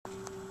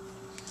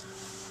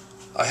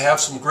I have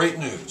some great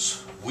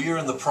news. We are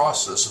in the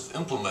process of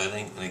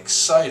implementing an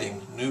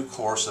exciting new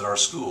course at our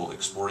school,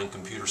 Exploring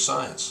Computer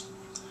Science.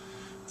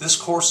 This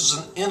course is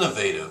an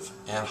innovative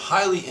and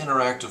highly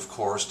interactive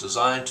course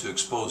designed to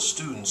expose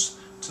students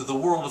to the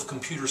world of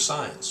computer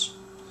science.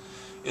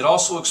 It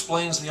also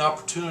explains the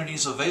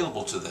opportunities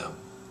available to them.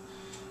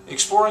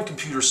 Exploring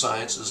Computer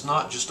Science is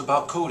not just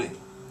about coding.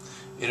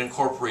 It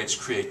incorporates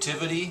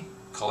creativity,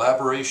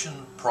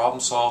 collaboration, problem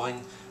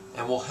solving,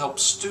 and will help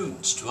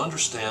students to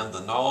understand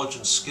the knowledge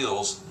and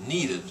skills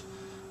needed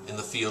in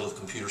the field of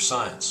computer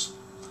science.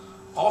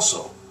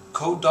 Also,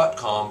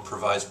 Code.com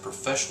provides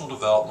professional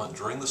development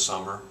during the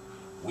summer,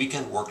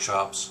 weekend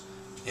workshops,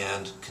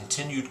 and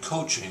continued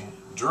coaching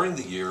during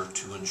the year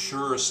to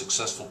ensure a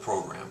successful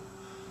program.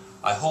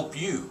 I hope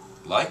you,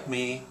 like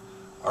me,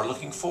 are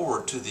looking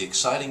forward to the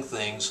exciting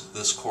things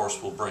this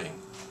course will bring.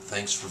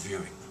 Thanks for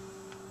viewing.